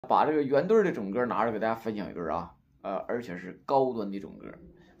把这个原对的种鸽拿着给大家分享一个啊，而且是高端的种鸽，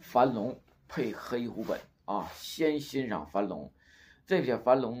凡龙配黑胡本啊。先欣赏凡龙，这匹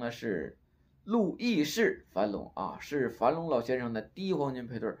凡龙呢是路易式凡龙啊，是凡龙老先生的第一黄金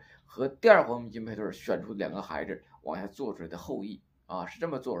配对和第二黄金配对选出2个孩子往下做出来的后裔啊，是这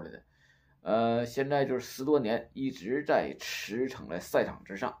么做出来的。现在就是10多年一直在驰骋在赛场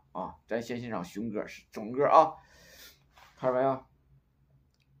之上啊。咱先欣赏雄鸽是种鸽啊，看到没有？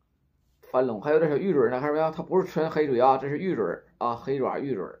凡龙还有点小玉嘴呢，看到没有？它不是纯黑嘴啊，这是玉嘴啊，黑爪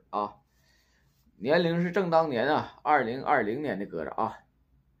玉嘴啊。年龄是正当年啊，2020年的鸽子啊。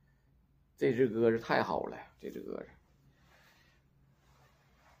这只鸽子太好了，这只鸽子。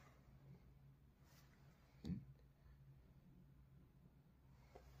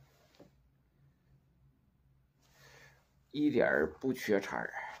一点不缺差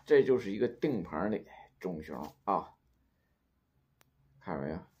儿，这就是一个定棚的种熊啊，看到没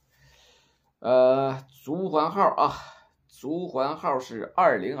有？足环号啊，足环号是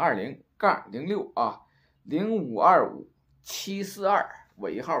2020-06啊，0525742，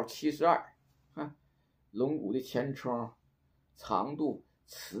尾号72。看龙骨的前冲、长度、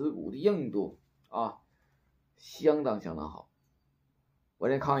齿骨的硬度啊，相当好。我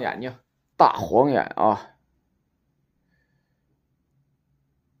这看眼睛，大黄眼啊。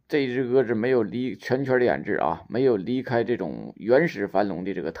这只鸽子没有全圈的眼痣啊，没有离开这种原始凡龙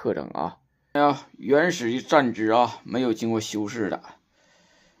的这个特征啊。原始的站姿啊，没有经过修饰的。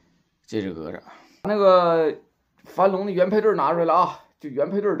这只鸽子，那个凡龙的原配对拿出来了啊，就原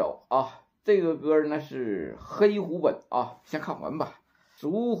配对走啊。这个鸽子呢是黑胡本啊，先看完吧。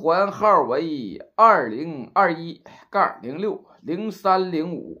足环号为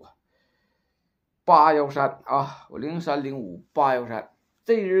2021-0305-813啊，我0305-813。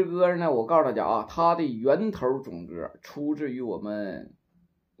这只鸽呢，我告诉大家啊，它的源头种鸽出自于我们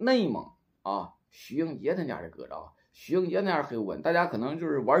内蒙啊，徐英杰他家的鸽子啊。徐英杰那样黑胡本，大家可能就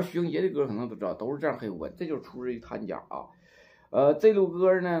是玩徐英杰的鸽可能都知道，都是这样黑胡本，这就是出自于他家啊。这路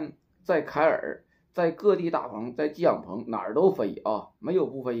鸽呢，在凯尔，在各地大棚，在寄养棚哪儿都飞啊，没有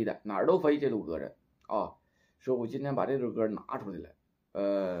不飞的，哪儿都飞这路鸽子啊。所以我今天把这路鸽拿出来了，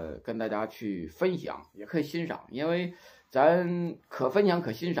跟大家去分享，也可以欣赏，因为咱可分享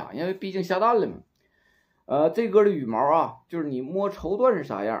可欣赏，因为毕竟下蛋了嘛。这鸽的羽毛啊，就是你摸绸缎是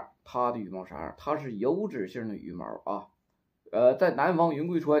啥样，它的羽毛啥样，它是油脂性的羽毛啊。在南方云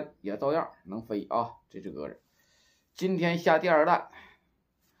贵川也照样能飞啊。这只鸽子今天下第2蛋，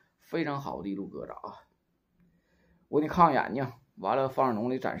非常好的一路鸽子啊。我给你看看眼睛，完了放上笼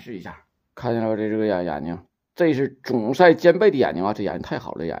里展示一下，看见了这个眼睛，这是种晒兼备的眼睛啊，这眼睛太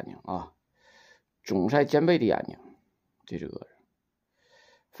好了，眼睛啊，种晒兼备的眼睛。这只鸽子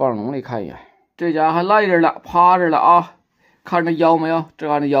放上笼里看一眼，这家还赖着了，趴着了啊，看着腰没有？这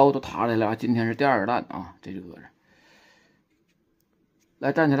看着腰都塌来了。今天是第2蛋啊，这只鸽子。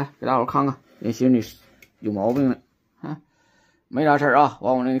来站起来，给大伙看看，人寻思你有毛病了啊？没啥事啊，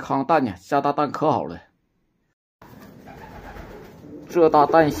完我让你看看蛋去，下大蛋可好了。这大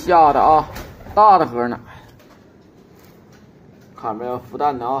蛋下的啊，大的盒呢，看没有？孵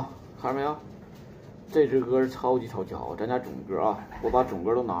蛋的啊，看没有？这只鸽是超级好，咱家种鸽啊，我把种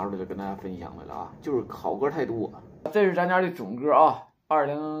鸽都拿出来了，跟大家分享来了啊，就是好鸽太多。这是咱家的种鸽啊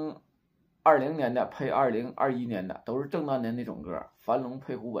，2020年的配2021年的，都是正当年的种鸽，凡龙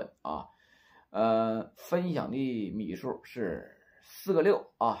配胡本啊。分享的米数是4个6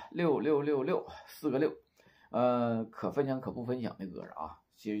啊，6666 4个6。可分享可不分享的鸽子啊，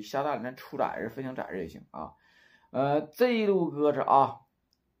其实下蛋咱出崽子分享崽子也行啊。这一路鸽子啊，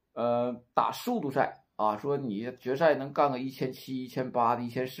打速度赛啊，说你决赛能干个1700、1800的、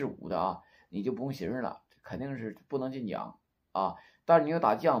1400的啊，你就不用寻思了，肯定是不能进奖啊。但是你要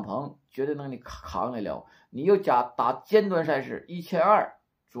打寄养棚，绝对能给你扛来了。你又打尖端赛事1200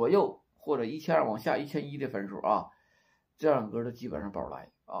左右或者1200往下1100的分数啊，这样鸽子基本上保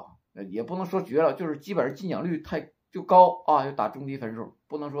来啊，也不能说绝了，就是基本上进奖率就高啊，就打中低分数，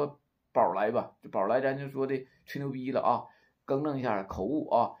不能说保来吧，就保来咱就说的吹牛逼了啊，更正一下口误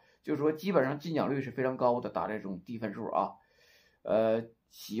啊，就是说基本上进奖率是非常高的，打这种低分数啊。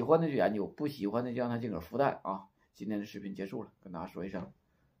喜欢的就研究，不喜欢的就让他自个儿孵蛋啊。今天的视频结束了，跟大家说一声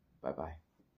拜拜。